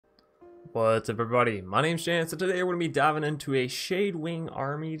What's up, everybody? My name's Chance, and today we're going to be diving into a Shadewing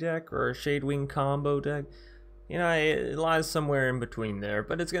army deck, or a Shadewing combo deck. You know, it lies somewhere in between there,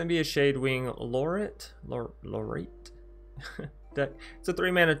 but it's going to be a Shadewing Laureate deck. It's a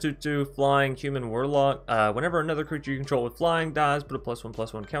 3-mana 2/2 flying human warlock. Whenever another creature you control with flying dies, put a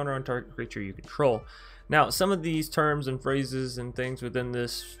 +1/+1 counter on target creature you control. Now, some of these terms and phrases and things within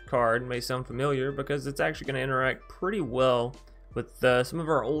this card may sound familiar because it's actually going to interact pretty well with some of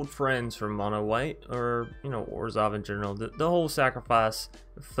our old friends from Mono White, or Orzhov in general, the whole sacrifice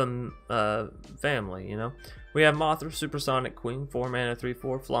family. We have Mothra, Supersonic Queen, 4-mana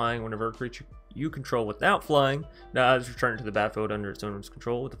 3/4 flying. Whenever a creature you control without flying dies, return it to the battlefield under its owner's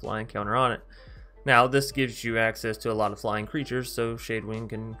control with a flying counter on it. Now, this gives you access to a lot of flying creatures, so Shadewing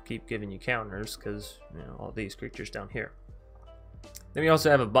can keep giving you counters because all these creatures down here. Then we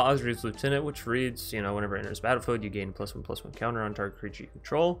also have a Bosri's Lieutenant, which reads, whenever it enters battlefield, you gain a +1/+1 counter on target creature you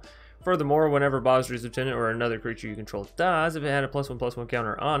control. Furthermore, whenever Bosri's Lieutenant or another creature you control dies, if it had a +1/+1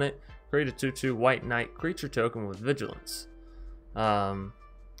 counter on it, create a 2/2 White Knight creature token with Vigilance. So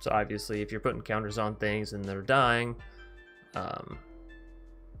obviously, if you're putting counters on things and they're dying,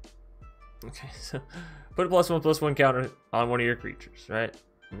 okay, so put a +1/+1 counter on one of your creatures, right?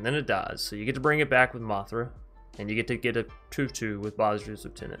 And then it dies, so you get to bring it back with Mothra, and you get to get a 2/2 with Bosri's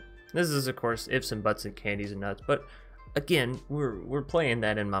Lieutenant. This is, of course, ifs and buts and candies and nuts, but again, we're playing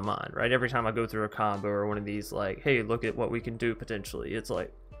that in my mind, right? Every time I go through a combo or one of these, like, hey, look at what we can do potentially, it's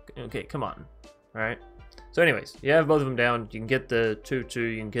like, okay, come on, all right? So anyways, you have both of them down. You can get the 2/2,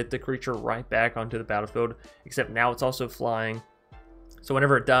 you can get the creature right back onto the battlefield, except now it's also flying. So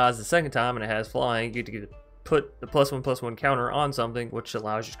whenever it dies the second time and it has flying, you get to put the +1/+1 counter on something, which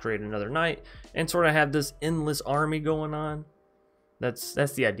allows you to create another knight and sort of have this endless army going on. That's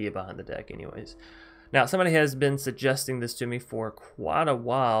the idea behind the deck anyways. Now, somebody has been suggesting this to me for quite a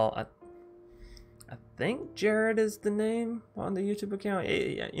while. I think Jared is the name on the YouTube account.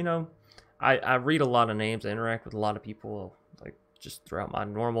 I read a lot of names. I interact with a lot of people, like, just throughout my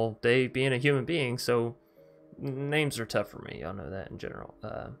normal day being a human being, so names are tough for me. Y'all know that in general.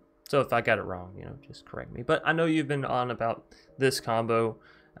 So if I got it wrong, just correct me. But I know you've been on about this combo,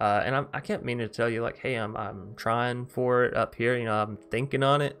 and I kept meaning to tell you, like, hey, I'm trying for it up here. I'm thinking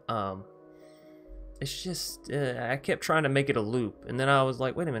on it. It's just I kept trying to make it a loop, and then I was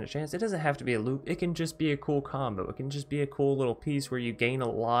like, wait a minute, Chance, it doesn't have to be a loop. It can just be a cool combo. It can just be a cool little piece where you gain a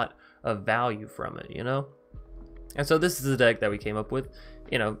lot of value from it, And so this is the deck that we came up with,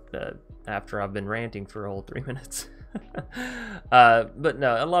 after I've been ranting for a whole 3 minutes. But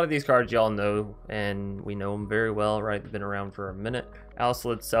no, a lot of these cards y'all know, and we know them very well, right? They've been around for a minute.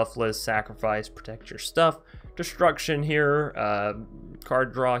 Alsalid, Selfless, Sacrifice, Protect Your Stuff, Destruction here,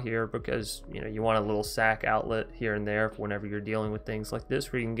 card draw here, because you want a little sack outlet here and there for whenever you're dealing with things like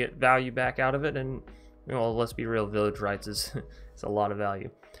this, where you can get value back out of it. And let's be real, Village Rites is a lot of value.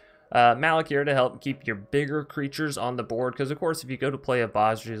 Malik here to help keep your bigger creatures on the board, because of course if you go to play a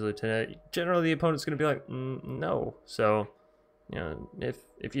Bosri's Lieutenant, generally the opponent's going to be like, no. So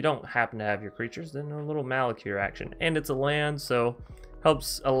if you don't happen to have your creatures, then a little Malik here action, and it's a land, so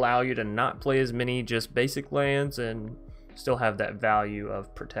helps allow you to not play as many just basic lands and still have that value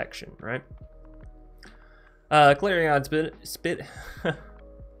of protection, right? Clarion Spit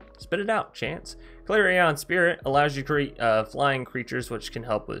it out, Chance. Clarion Spirit allows you to create flying creatures, which can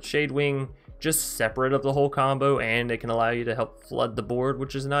help with Shadewing, just separate of the whole combo, and it can allow you to help flood the board,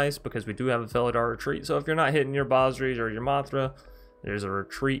 which is nice because we do have a Felidar Retreat. So if you're not hitting your Bosri's or your Mothra, there's a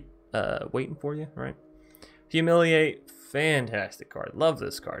retreat waiting for you, right? Humiliate, fantastic card. Love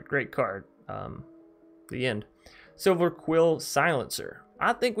this card. Great card. The end. Silver Quill Silencer.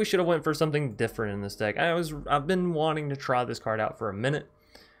 I think we should have went for something different in this deck. I've been wanting to try this card out for a minute.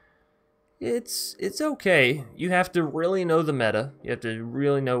 It's okay. You have to really know the meta. You have to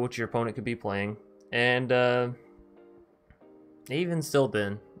really know what your opponent could be playing. And even still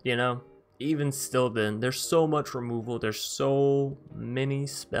then, there's so much removal. There's so many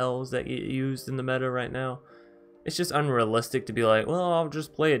spells that get used in the meta right now. It's just unrealistic to be like, well, I'll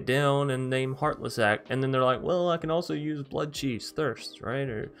just play it down and name Heartless Act. And then they're like, well, I can also use Blood Chief's Thirst, right?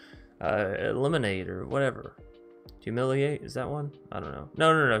 Or Eliminate or whatever. Humiliate, is that one? I don't know.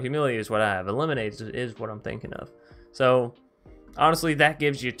 No. Humiliate is what I have. Eliminate is what I'm thinking of. So, honestly, that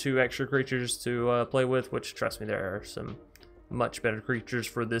gives you 2 extra creatures to play with, which, trust me, there are some much better creatures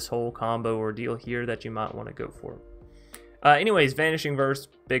for this whole combo or deal here that you might want to go for. Anyways, Vanishing Verse,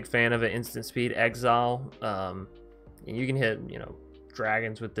 big fan of it. Instant speed, Exile. You can hit,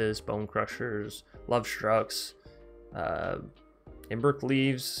 dragons with this, Bone Crushers, Love Strucks, Emberk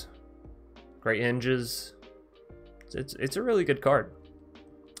Leaves, Great Hinges. It's a really good card.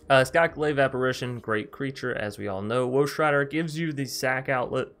 Skyclave Apparition, great creature, as we all know. Woe Strider gives you the sack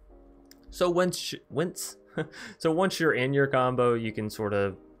outlet. So once you're in your combo, you can sort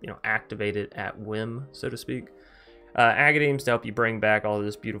of, you know, activate it at whim, so to speak. Agademes to help you bring back all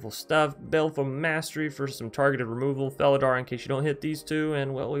this beautiful stuff. Baleful Mastery for some targeted removal. Felidar in case you don't hit these two,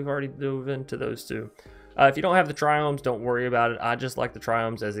 and well, we've already dove into those two. If you don't have the Triomes, don't worry about it. I just like the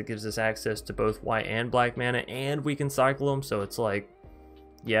Triomes as it gives us access to both white and black mana, and we can cycle them, so it's like,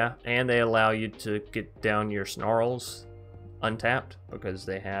 yeah, and they allow you to get down your Snarls untapped because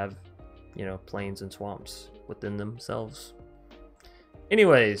they have, you know, plains and swamps within themselves.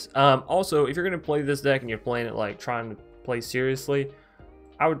 Anyways, also, if you're going to play this deck and you're playing it like trying to play seriously,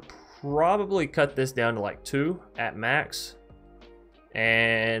 I would probably cut this down to like 2 at max,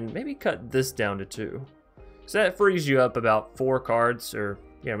 and maybe cut this down to 2. So that frees you up about 4 cards, or,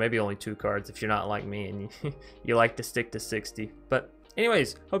 you know, maybe only 2 cards if you're not like me and you like to stick to 60. But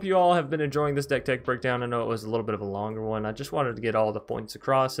anyways, hope you all have been enjoying this deck tech breakdown. I know it was a little bit of a longer one. I just wanted to get all the points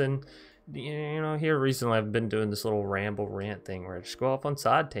across, and you know, here recently I've been doing this little ramble rant thing where I just go off on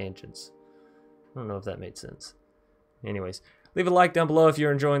side tangents. I don't know if that made sense. Anyways, leave a like down below if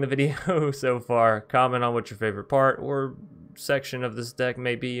you're enjoying the video so far. Comment on what your favorite part or section of this deck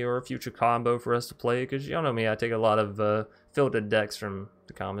may be, or a future combo for us to play, because y'all know me, I take a lot of filtered decks from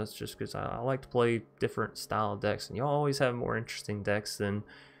the comments just because I like to play different style decks, and y'all always have more interesting decks than,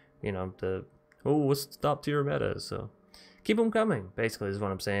 you know, the, oh, what's the top tier meta, so keep them coming, basically, is what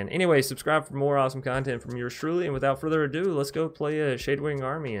I'm saying. Anyway, subscribe for more awesome content from yours truly, and without further ado, let's go play a Shadewing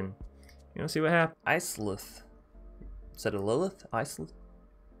army and, you know, see what happens. Icelith. Is that a Lilith? Icelith?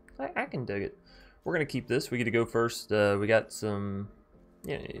 I can dig it. We're going to keep this. We get to go first. We got some,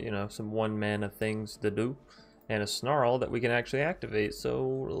 you know, some 1 mana things to do, and a Snarl that we can actually activate,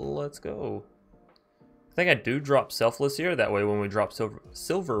 so let's go. I think I do drop Selfless here. That way when we drop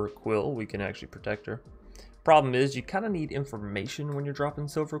Silver Quill, we can actually protect her. Problem is, you kind of need information when you're dropping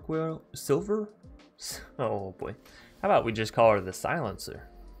Silver Quill. Silver? Oh boy. How about we just call her the Silencer?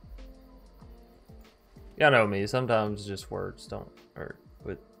 Y'all know me, sometimes just words don't hurt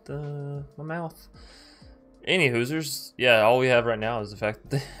with my mouth. Anywhoosers, yeah, all we have right now is the fact that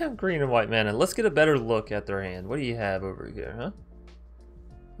they have green and white mana. Let's get a better look at their hand. What do you have over here, huh?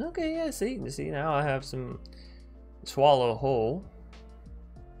 Okay, yeah, see now I have some Swallow Whole.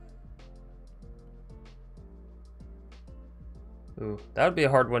 Ooh, that would be a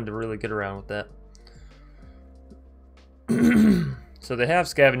hard one to really get around with that. So they have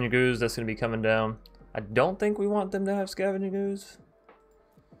Scavenging Ooze that's going to be coming down. I don't think we want them to have Scavenging Ooze.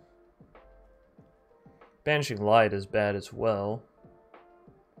 Banishing Light is bad as well,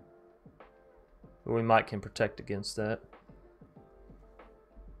 but we might can protect against that.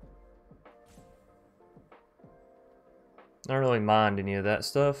 I don't really mind any of that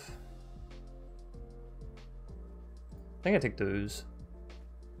stuff. I think I take the Ooze.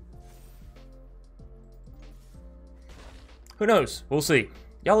 Who knows? We'll see.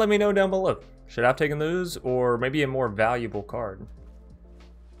 Y'all let me know down below. Should I have taken the Ooze, or maybe a more valuable card?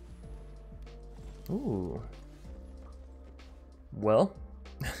 Ooh. Well.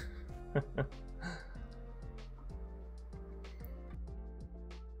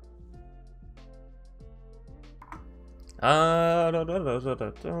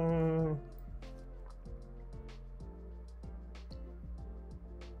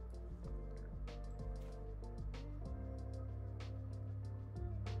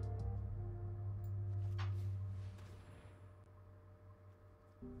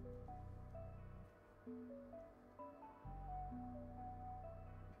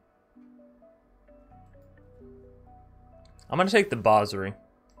 I'm gonna take the Bozzery.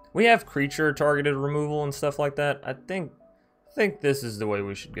 We have creature targeted removal and stuff like that. I think this is the way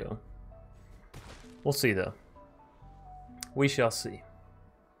we should go. We'll see though. We shall see.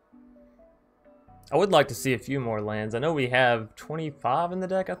 I would like to see a few more lands. I know we have 25 in the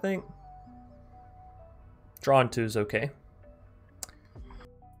deck, I think. Drawing 2 is okay.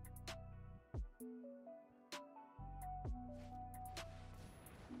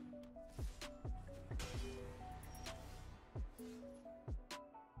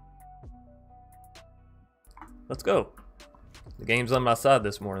 Let's go. The game's on my side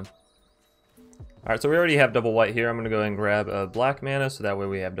this morning. Alright, so we already have double white here. I'm going to go ahead and grab a black mana, so that way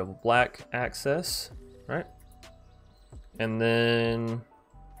we have double black access. Right? And then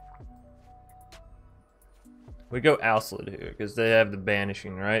we go Owslet here, because they have the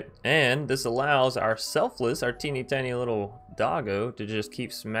banishing, right? And this allows our Selfless, our teeny tiny little doggo, to just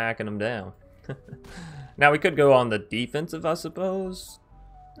keep smacking them down. Now we could go on the defensive, I suppose.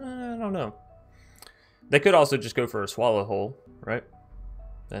 I don't know. They could also just go for a Swallow Hole, right?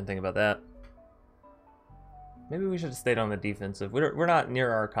 Didn't think about that. Maybe we should have stayed on the defensive. We're not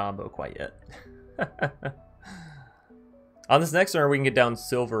near our combo quite yet. On this next turn, we can get down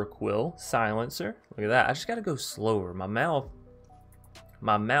Silver Quill, Silencer. Look at that. I just gotta go slower. My mouth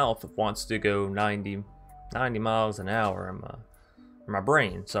wants to go 90 miles an hour. And my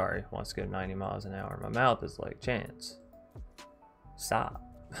brain, sorry, wants to go 90 miles an hour. My mouth is like, Chance, stop.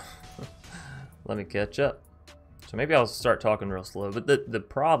 Let me catch up. So maybe I'll start talking real slow. But the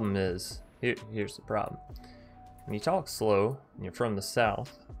problem is, here's the problem. When you talk slow, and you're from the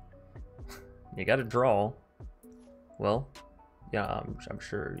south, you gotta draw. Well, yeah, I'm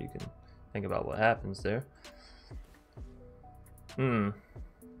sure you can think about what happens there.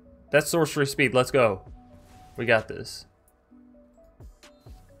 That's sorcery speed. Let's go. We got this.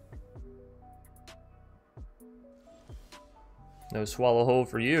 No swallow hole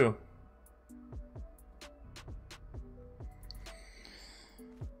for you.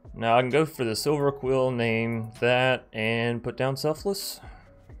 Now I can go for the Silver Quill, name that, and put down Selfless.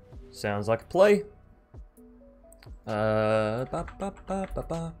 Sounds like a play. Alright,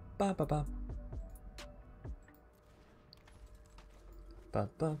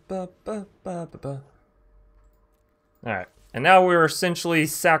 and now we're essentially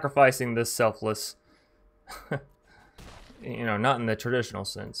sacrificing this Selfless. You know, not in the traditional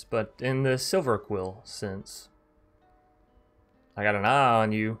sense, but in the Silver Quill sense. I got an eye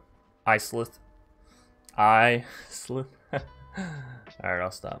on you, Icelith. Icelith. Alright, I'll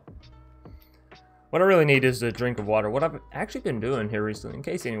stop. What I really need is a drink of water. What I've actually been doing here recently, in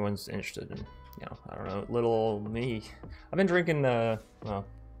case anyone's interested in, you know, I don't know, little old me. I've been drinking, well,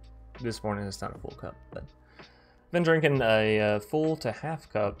 this morning it's not a full cup, but I've been drinking a full to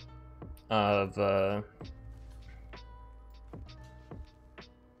half cup of,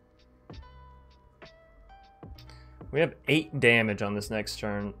 we have 8 damage on this next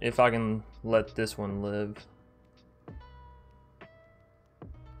turn, if I can let this one live.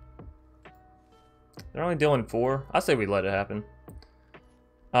 They're only dealing 4. I say we let it happen.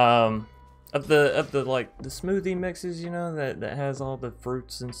 Of the like the smoothie mixes, you know, that has all the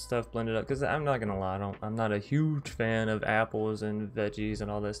fruits and stuff blended up. Because I'm not gonna lie, I'm not a huge fan of apples and veggies and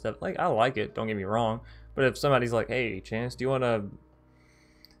all that stuff. Like, I like it, don't get me wrong. But if somebody's like, hey, Chance, do you want to?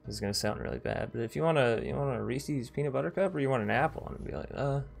 This is gonna sound really bad, but if you want a Reese's peanut butter cup or you want an apple, I'm gonna be like,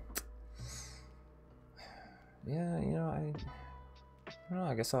 yeah, you know, I don't know,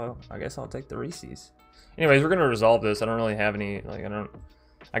 I guess I'll take the Reese's. Anyways, we're gonna resolve this. I don't really have any, like,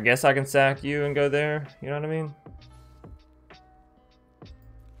 I guess I can sack you and go there, you know what I mean?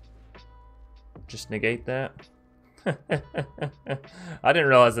 Just negate that. I didn't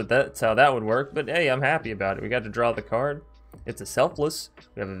realize that's how that would work, but hey, I'm happy about it. We got to draw the card. It's a Selfless.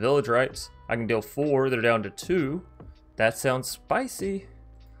 We have a Village Rites. I can deal 4. They're down to 2. That sounds spicy.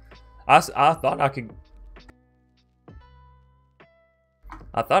 I thought I could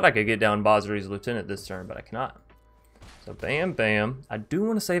get down Bozri's Lieutenant this turn, but I cannot. So bam, bam. I do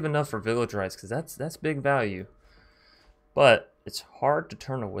want to save enough for Village Rites because that's big value. But it's hard to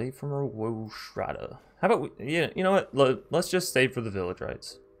turn away from her Woshrada. How about yeah, you know what? Let's just save for the Village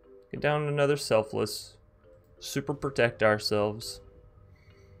Rites. Get down another Selfless. Super protect ourselves.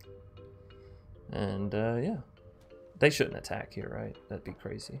 And yeah. They shouldn't attack here, right? That'd be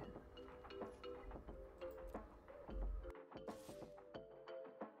crazy.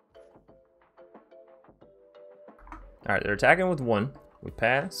 Alright, they're attacking with 1. We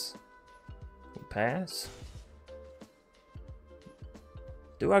pass. We pass.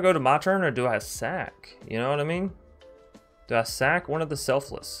 Do I go to my turn or do I sack? You know what I mean? Do I sack one of the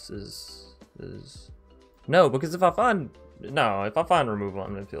Selfless? No, because if I find removal,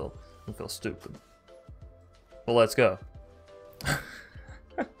 I'm gonna feel stupid. Well, let's go.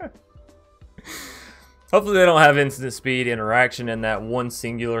 Hopefully they don't have instant speed interaction in that one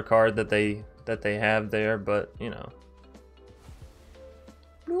singular card that they have there, but you know.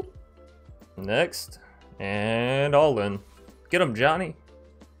 Bloop. Next, and all in. Get him, Johnny.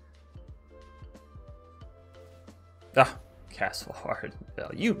 Ah, Castle Hard.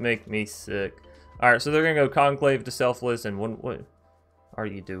 You make me sick. Alright, so they're gonna go Conclave to Selfless, and what are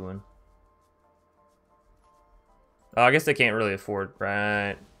you doing? Oh, I guess they can't really afford,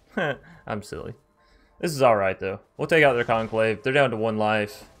 right? I'm silly. This is alright, though. We'll take out their Conclave. They're down to 1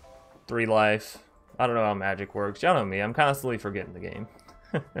 life, 3 life. I don't know how magic works. Y'all know me. I'm constantly forgetting the game.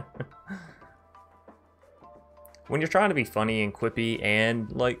 When you're trying to be funny and quippy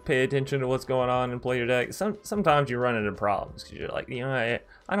and, like, pay attention to what's going on and play your deck, sometimes you run into problems. Because you're like, you know,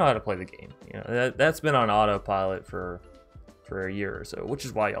 I know how to play the game. You know, that's been on autopilot for a year or so. Which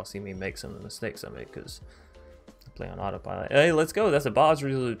is why y'all see me make some of the mistakes I make. Because I play on autopilot. Hey, let's go. That's a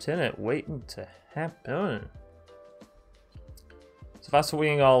Bosri Lieutenant waiting to happen. So if I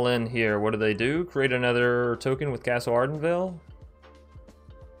swing all in here, what do they do? Create another token with Castle Ardenvale.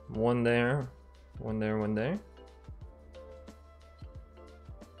 One there, one there, one there.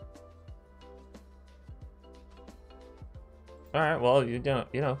 All right, well, you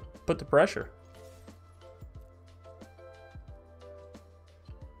know, put the pressure.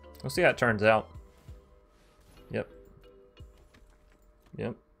 We'll see how it turns out. Yep.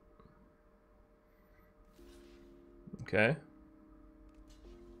 Yep. Okay.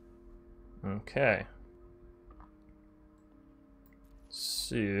 Okay.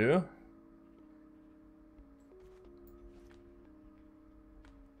 So...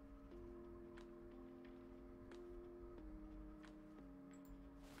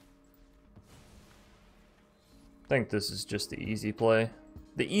 I think this is just the easy play.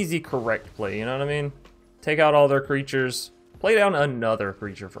 The easy correct play, you know what I mean? Take out all their creatures, play down another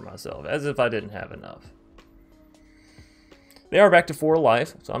creature for myself, as if I didn't have enough. They are back to 4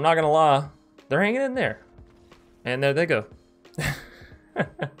 life, so I'm not gonna lie. They're hanging in there. And there they go.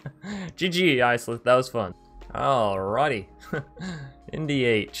 GG, Iceland, that was fun. Alrighty.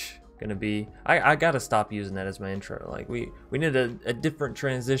 NDH. Gonna be... I gotta stop using that as my intro. Like, we need a different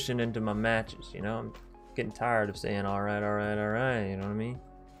transition into my matches, you know? I'm getting tired of saying alright, alright, alright, you know what I mean?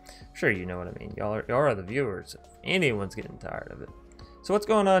 Sure, you know what I mean. Y'all are the viewers. If anyone's getting tired of it. So what's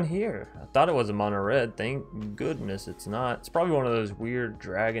going on here? I thought it was a mono red. Thank goodness it's not. It's probably one of those weird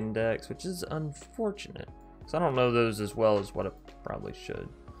dragon decks, which is unfortunate. So I don't know those as well as what I probably should.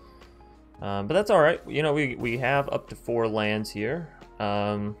 But that's alright. You know, we have up to 4 lands here.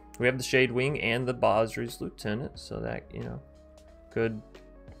 We have the Shade Wing and the Bosri's Lieutenant, so that, you know, could...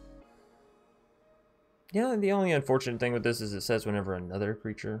 Yeah, the only unfortunate thing with this is it says whenever another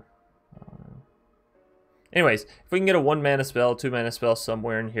creature... Anyways, if we can get a 1-mana spell, 2-mana spell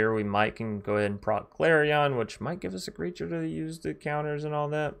somewhere in here, we can go ahead and proc Clarion, which might give us a creature to use the counters and all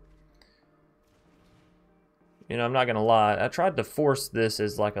that. You know, I'm not gonna lie. I tried to force this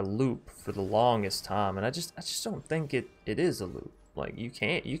as like a loop for the longest time, and I just don't think it is a loop. Like, you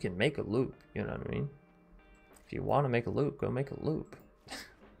can make a loop, you know what I mean? If you want to make a loop, go make a loop.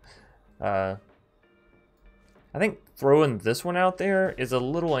 I think throwing this one out there is a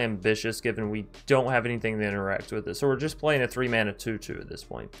little ambitious given we don't have anything that interacts with it. So we're just playing a 3-mana 2/2 at this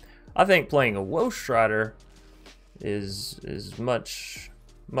point. I think playing a Woe Strider is much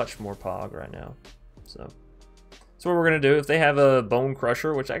more pog right now. So that's what we're gonna do. If they have a Bone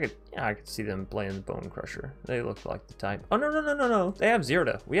Crusher, which I could see them playing the Bone Crusher. They look like the type. Oh no. They have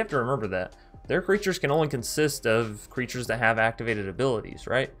Zirda. We have to remember that. Their creatures can only consist of creatures that have activated abilities,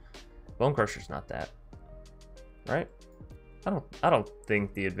 right? Bone Crusher's not that. Right? I don't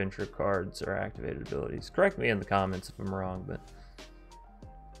think the adventure cards are activated abilities. Correct me in the comments if I'm wrong, but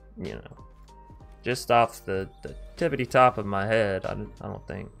you know, just off the tippity top of my head, I don't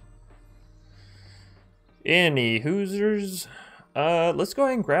think. Any Hoosers? Let's go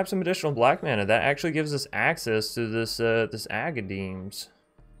ahead and grab some additional black mana. That actually gives us access to this this Agadeem's.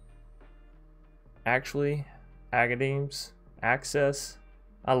 Actually, Agadeem's access.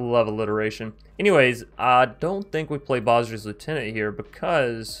 I love alliteration. Anyways, I don't think we play Bosri's Lieutenant here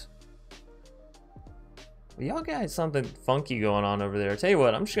because y'all got something funky going on over there. Tell you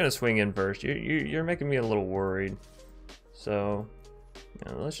what, I'm just gonna swing in first. You're making me a little worried. So,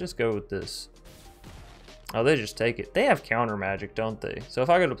 you know, let's just go with this. Oh, they just take it. They have counter magic, don't they? So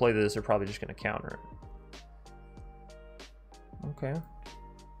if I go to play this, they're probably just gonna counter it. Okay.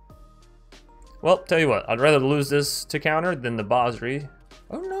 Well, tell you what, I'd rather lose this to counter than the Bosri.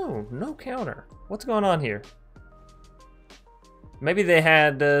 Oh no, no counter. What's going on here? Maybe they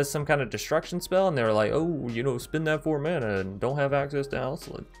had some kind of destruction spell and they were like, oh, you know, spend that 4 mana and don't have access to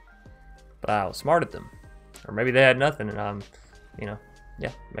Houseland. But I outsmarted them. Or maybe they had nothing and I'm, you know,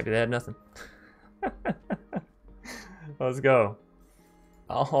 yeah, maybe they had nothing. Let's go.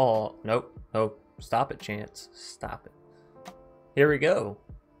 Oh, nope, nope. Stop it, Chance. Stop it. Here we go.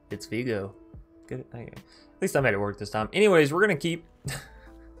 It's Vigo. Good. At least I made it work this time. Anyways, we're going to keep...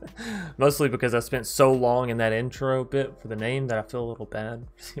 Mostly because I spent so long in that intro bit for the name that I feel a little bad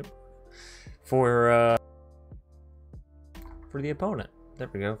for the opponent. There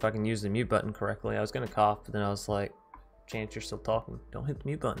we go. If I can use the mute button correctly. I was gonna cough, but then I was like, Chance, you're still talking. Don't hit the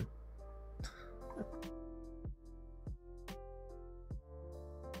mute button.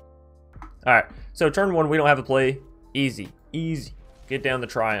 Alright, so turn 1, we don't have a play. Easy. Get down the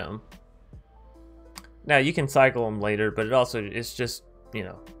Triumph. Now you can cycle them later, but it's just, you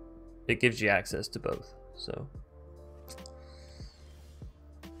know, it gives you access to both, so.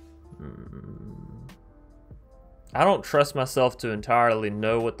 I don't trust myself to entirely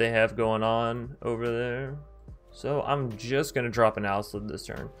know what they have going on over there. So I'm just going to drop an Owlslid this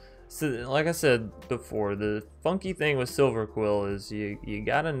turn. So, like I said before, the funky thing with Silver Quill is you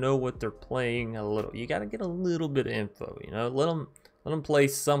got to know what they're playing a little. You got to get a little bit of info, you know? Let them play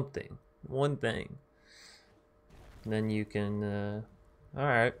something. One thing. And then you can...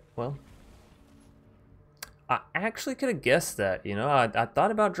 Alright, well... I actually could have guessed that, you know? I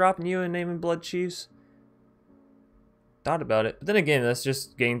thought about dropping you and naming Blood Chiefs. Thought about it. But then again, that's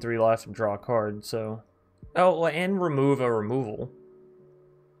just gain 3 life and draw a card, so... Oh, and remove a removal.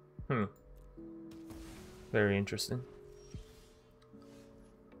 Very interesting.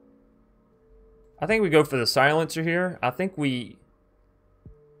 I think we go for the silencer here. I think we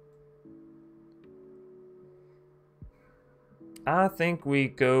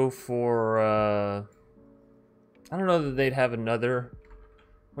go for I don't know that they'd have another.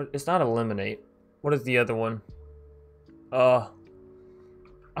 It's not eliminate. What is the other one? I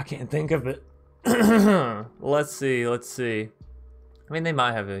can't think of it. Let's see. I mean, they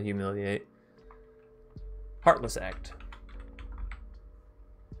might have a humiliate. Heartless Act.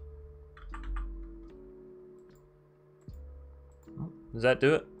 Does that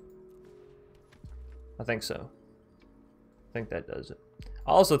do it? I think so. I think that does it.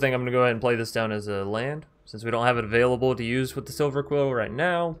 I also think I'm going to go ahead and play this down as a land. Since we don't have it available to use with the Silver Quill right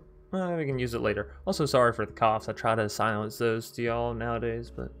now, we can use it later. Also, sorry for the coughs. I try to silence those to y'all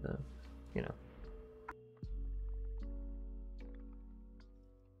nowadays, but, you know.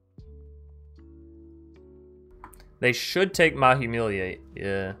 They should take my humiliate.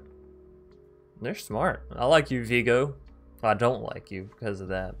 Yeah. They're smart. I like you, Vigo. Well, I don't like you because of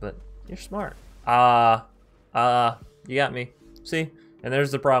that, but you're smart. You got me. See? And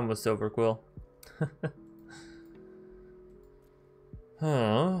there's the problem with Silver Quill.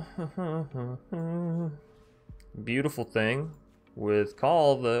 Beautiful thing with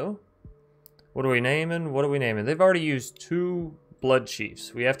Call, though. What are we naming? What are we naming? They've already used 2 Blood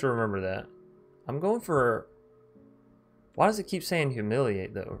Chiefs. We have to remember that. I'm going for... Why does it keep saying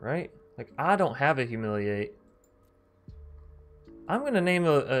humiliate, though, right? Like, I don't have a humiliate. I'm going to name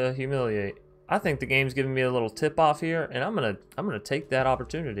a humiliate. I think the game's giving me a little tip off here, and I'm gonna take that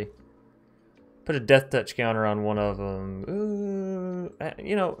opportunity. Put a death touch counter on one of them.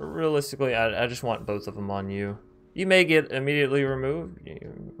 You know, realistically, I just want both of them on you. You may get immediately removed.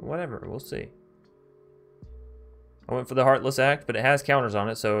 Whatever, we'll see. I went for the Heartless Act, but it has counters on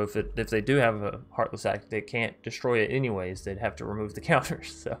it, so if they do have a Heartless Act, they can't destroy it anyways. They'd have to remove the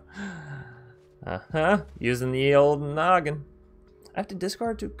counters. So, using the old noggin. I have to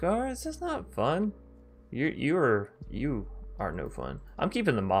discard 2 cards. That's not fun. You are no fun. I'm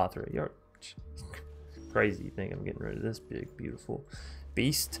keeping the Mothra. You're crazy. You think I'm getting rid of this big, beautiful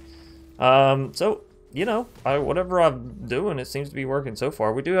beast? So you know, whatever I'm doing, it seems to be working so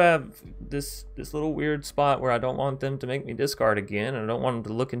far. We do have this little weird spot where I don't want them to make me discard again, and I don't want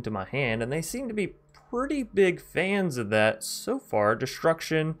them to look into my hand, and they seem to be pretty big fans of that so far.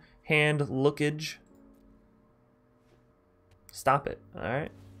 Destruction, hand lookage. Stop it,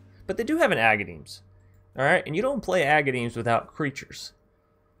 alright? But they do have an Agadeems, alright? And you don't play Agadeems without creatures,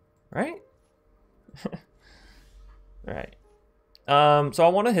 right? Alright. So I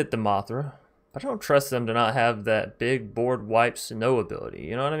want to hit the Mothra. But I don't trust them to not have that big board wipe snow ability.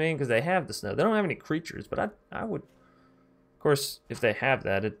 You know what I mean? Because they have the snow. They don't have any creatures, but I would... Of course, if they have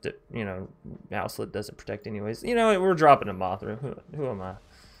that, you know, Owlslid doesn't protect anyways. You know, we're dropping a Mothra. Who am I?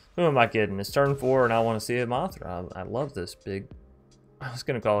 Who am I kidding? It's turn 4 and I want to see a Mothra. I love this big... I was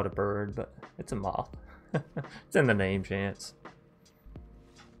going to call it a bird, but it's a moth. It's in the name, Chance.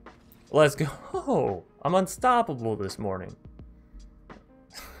 Let's go. Oh, I'm unstoppable this morning.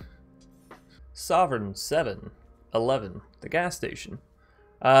 Sovereign 7-11, the gas station.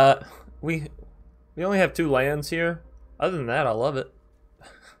 We only have 2 lands here. Other than that, I love it.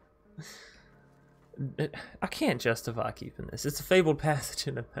 I can't justify keeping this. It's a fabled passage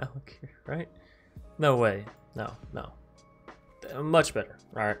in a Malakir, right? No way. No. Much better.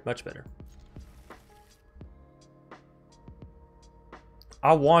 All right, much better.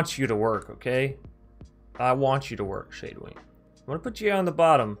 I want you to work, okay? I want you to work, Shadewing. I'm gonna put you on the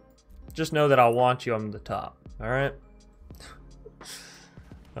bottom. Just know that I want you on the top, alright?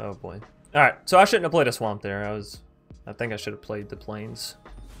 Oh boy. Alright, so I shouldn't have played a swamp there. I think I should have played the plains.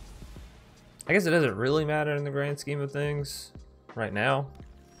 I guess it doesn't really matter in the grand scheme of things right now,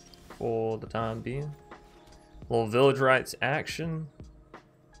 for the time being. A little village rights action.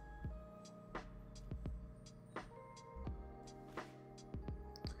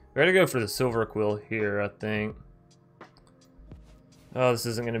 We're gonna go for the Silver Quill here, I think. Oh, this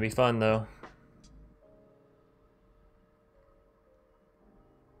isn't going to be fun, though.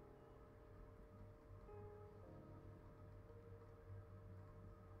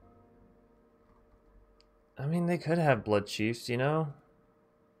 I mean, they could have Blood Chiefs, you know?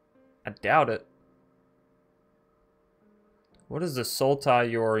 I doubt it. What does the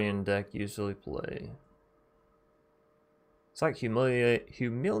Sultai Yorion deck usually play? It's like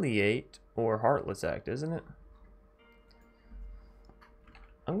Humiliate or Heartless Act, isn't it?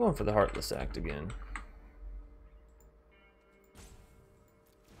 I'm going for the Heartless Act again.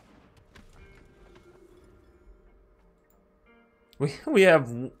 We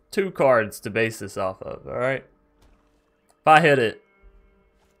have 2 cards to base this off of, alright? If I hit it,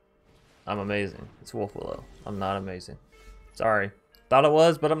 I'm amazing. It's Wolf Willow. I'm not amazing. Sorry. Thought it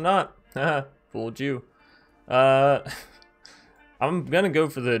was, but I'm not. Haha, fooled you. I'm gonna go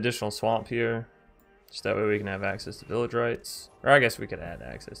for the additional swamp here. Just that way we can have access to village rights. Or I guess we could add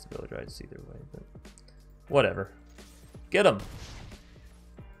access to village rights either way, but whatever. Get them.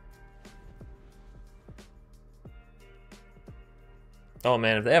 Oh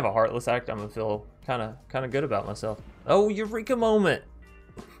man, if they have a Heartless Act, I'm gonna feel kind of good about myself. Oh, Eureka Moment.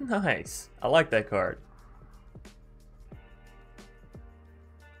 Nice. I like that card.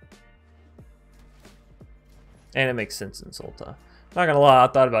 And it makes sense in Sultai. Not gonna lie, I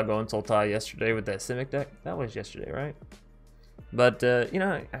thought about going Sultai yesterday with that Simic deck. That was yesterday, right? But you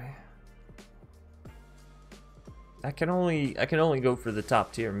know, I can only go for the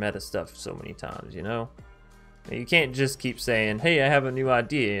top tier meta stuff so many times, you know? You can't just keep saying, hey, I have a new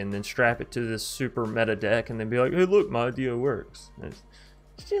idea, and then strap it to this super meta deck and then be like, hey look, my idea works. It's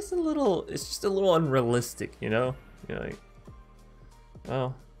just a little unrealistic, you know? You're like,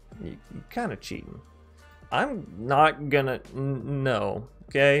 well, you're kind of cheating. I'm not gonna, no,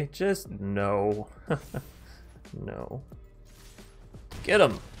 okay? Just no. No. Get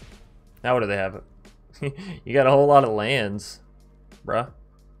them. Now what do they have? You got a whole lot of lands, bruh.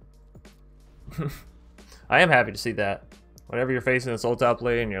 I am happy to see that. Whenever you're facing a Sultai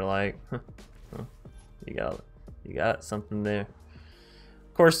play and you're like, you got something there.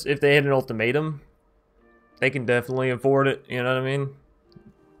 Of course, if they hit an ultimatum, they can definitely afford it, you know what I mean?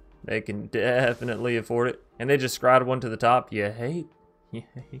 They can definitely afford it. And they just scryed one to the top. You hate to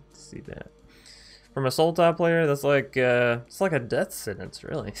see that. From a Sultai player, that's like it's like a death sentence,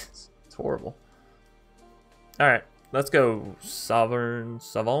 really. It's horrible. Alright, let's go. Sovereign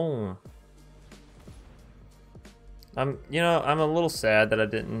Savon. I'm a little sad that I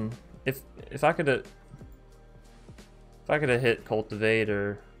didn't. If I could have hit Cultivate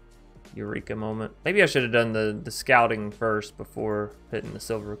or Eureka Moment, maybe I should have done the scouting first before hitting the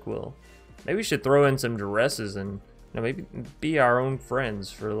Silver Quill. Maybe we should throw in some Duresses and, you know, maybe be our own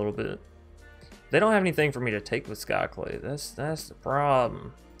friends for a little bit. They don't have anything for me to take with Skyclave. That's the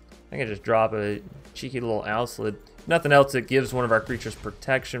problem. I can just drop a cheeky little Owlslid. Nothing else that gives one of our creatures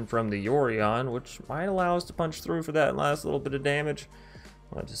protection from the Yorion, which might allow us to punch through for that last little bit of damage.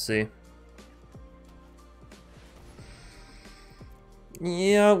 We'll have to see.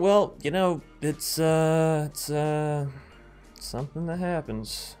 Yeah, well, you know, it's something that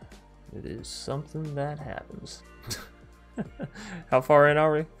happens. It is something that happens. How far in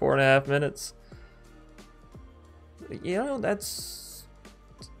are we? 4.5 minutes. You know, it's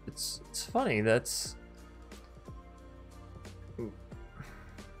funny.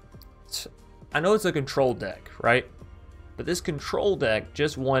 I know it's a control deck, right? But this control deck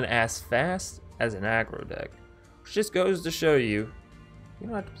just won as fast as an aggro deck, which just goes to show you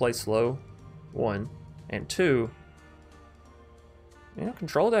don't have to play slow, 1, and 2. You know,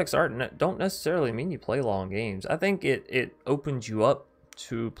 control decks don't necessarily mean you play long games. I think it opens you up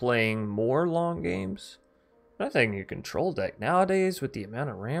to playing more long games. But I think your control deck nowadays, with the amount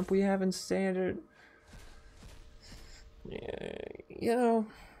of ramp we have in standard, yeah, you know,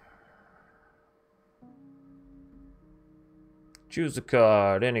 choose a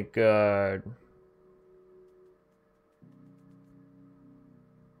card, any card.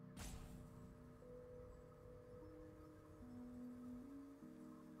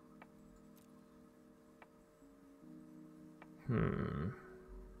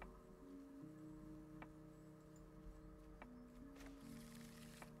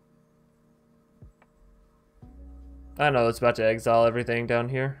 I know it's about to exile everything down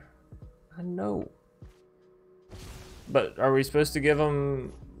here. I know. But are we supposed to give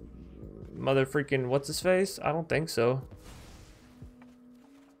him mother freaking what's his face? I don't think so.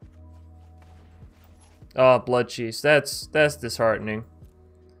 Oh, Blood Chiefs. That's disheartening.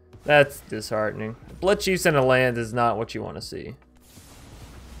 That's disheartening. Blood Chiefs in a land is not what you want to see.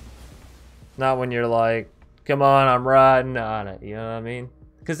 Not when you're like, come on, I'm riding on it. You know what I mean?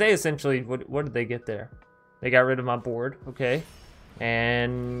 Because they essentially, what did they get there? They got rid of my board, okay.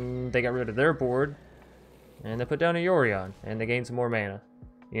 And they got rid of their board. And they put down a Yorion. And they gained some more mana.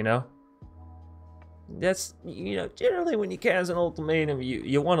 You know? that's, you know, generally when you cast an ultimatum,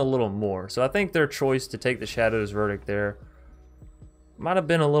 you want a little more. So I think their choice to take the Shadow's Verdict there might have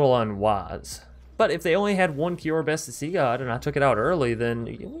been a little unwise. But if they only had one Kiora Best of Sea God and I took it out early, then,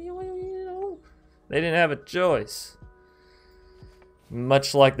 you know, they didn't have a choice.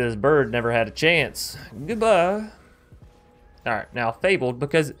 Much like this bird never had a chance. Goodbye. Alright, now Fabled,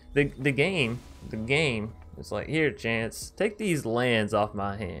 because the game is like, here, Chance, take these lands off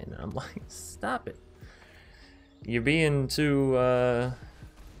my hand. And I'm like, stop it. You're being too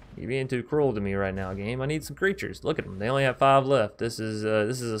cruel to me right now, game. I need some creatures. Look at them. They only have 5 left. This is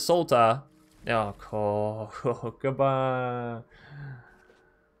a soul tie. Oh, cool. Goodbye.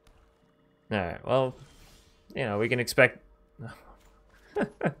 Alright, well, you know, we can expect.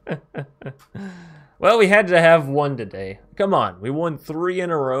 Well, we had to have one today. Come on, we won 3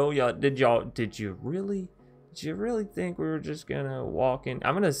 in a row. Did you really think we were just gonna walk in?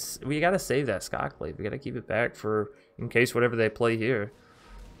 We gotta save that Skyclave. We gotta keep it back for in case whatever they play here.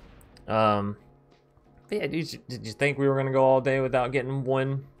 But yeah, did you think we were gonna go all day without getting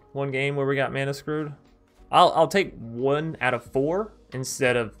one game where we got mana screwed? I'll take 1 out of 4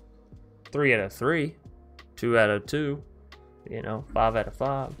 instead of 3 out of 3, 2 out of 2. You know, 5 out of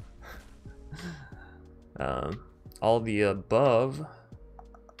 5. All the above.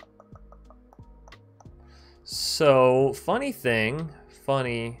 So, funny thing.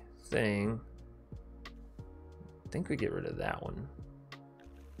 I think we get rid of that one.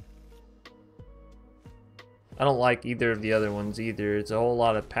 I don't like either of the other ones either. It's a whole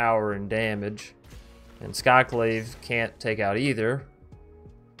lot of power and damage. And Skyclave can't take out either.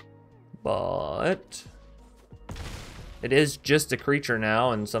 But it is just a creature now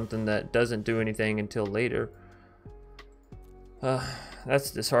and something that doesn't do anything until later. That's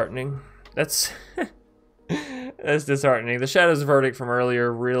disheartening. That's that's disheartening. The Shadow's Verdict from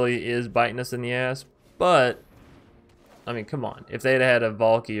earlier really is biting us in the ass, but I mean, come on. If they'd had a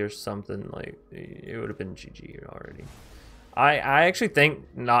Valky or something, like, it would have been GG already. I actually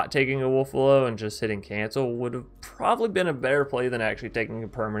think not taking a Wolfalo and just hitting cancel would have probably been a better play than actually taking a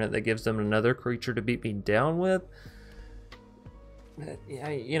permanent that gives them another creature to beat me down with. Yeah,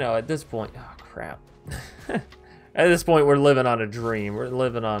 you know, at this point, oh crap. At this point, we're living on a dream. We're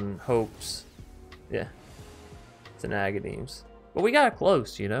living on hopes. Yeah, it's an Agadeems. But we got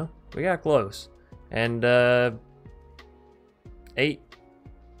close, you know? We got close. And, 9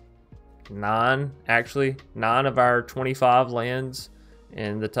 of our 25 lands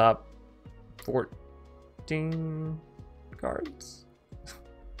in the top 14 cards.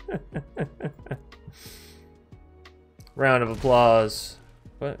 Round of applause.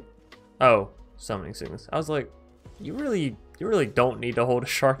 What? Oh, summoning sickness. I was like, you really don't need to hold a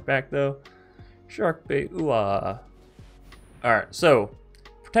shark back though. Shark bait. Ooh ah. All right, so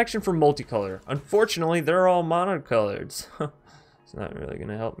protection from multicolor. Unfortunately, they're all monocolored. It's not really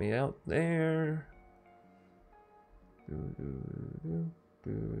gonna help me out there. I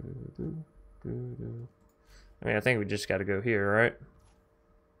mean, I think we just got to go here, right?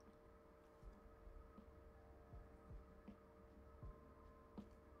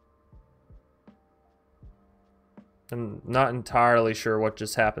 I'm not entirely sure what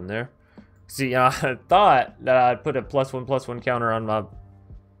just happened there. See, I thought that I'd put a +1/+1 counter on my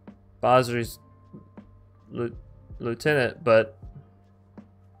Basri's Lieutenant, but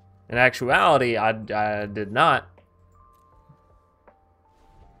in actuality, I did not.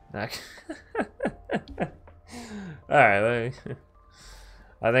 Alright,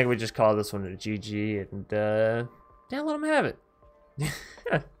 I think we just call this one a GG, and yeah, let them have it.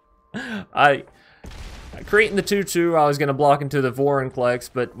 Creating the 2/2, I was going to block into the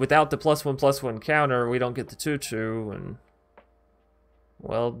Vorinclex, but without the +1/+1 counter, we don't get the 2/2, and,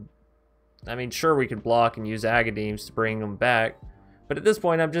 well, I mean, sure, we could block and use Agadeems to bring them back, but at this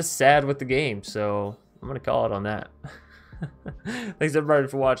point, I'm just sad with the game, so I'm going to call it on that. Thanks, everybody,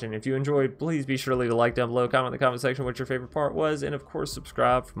 for watching. If you enjoyed, please be sure to leave a like down below, comment in the comment section what your favorite part was, and, of course,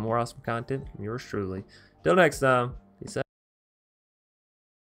 subscribe for more awesome content from yours truly. Till next time.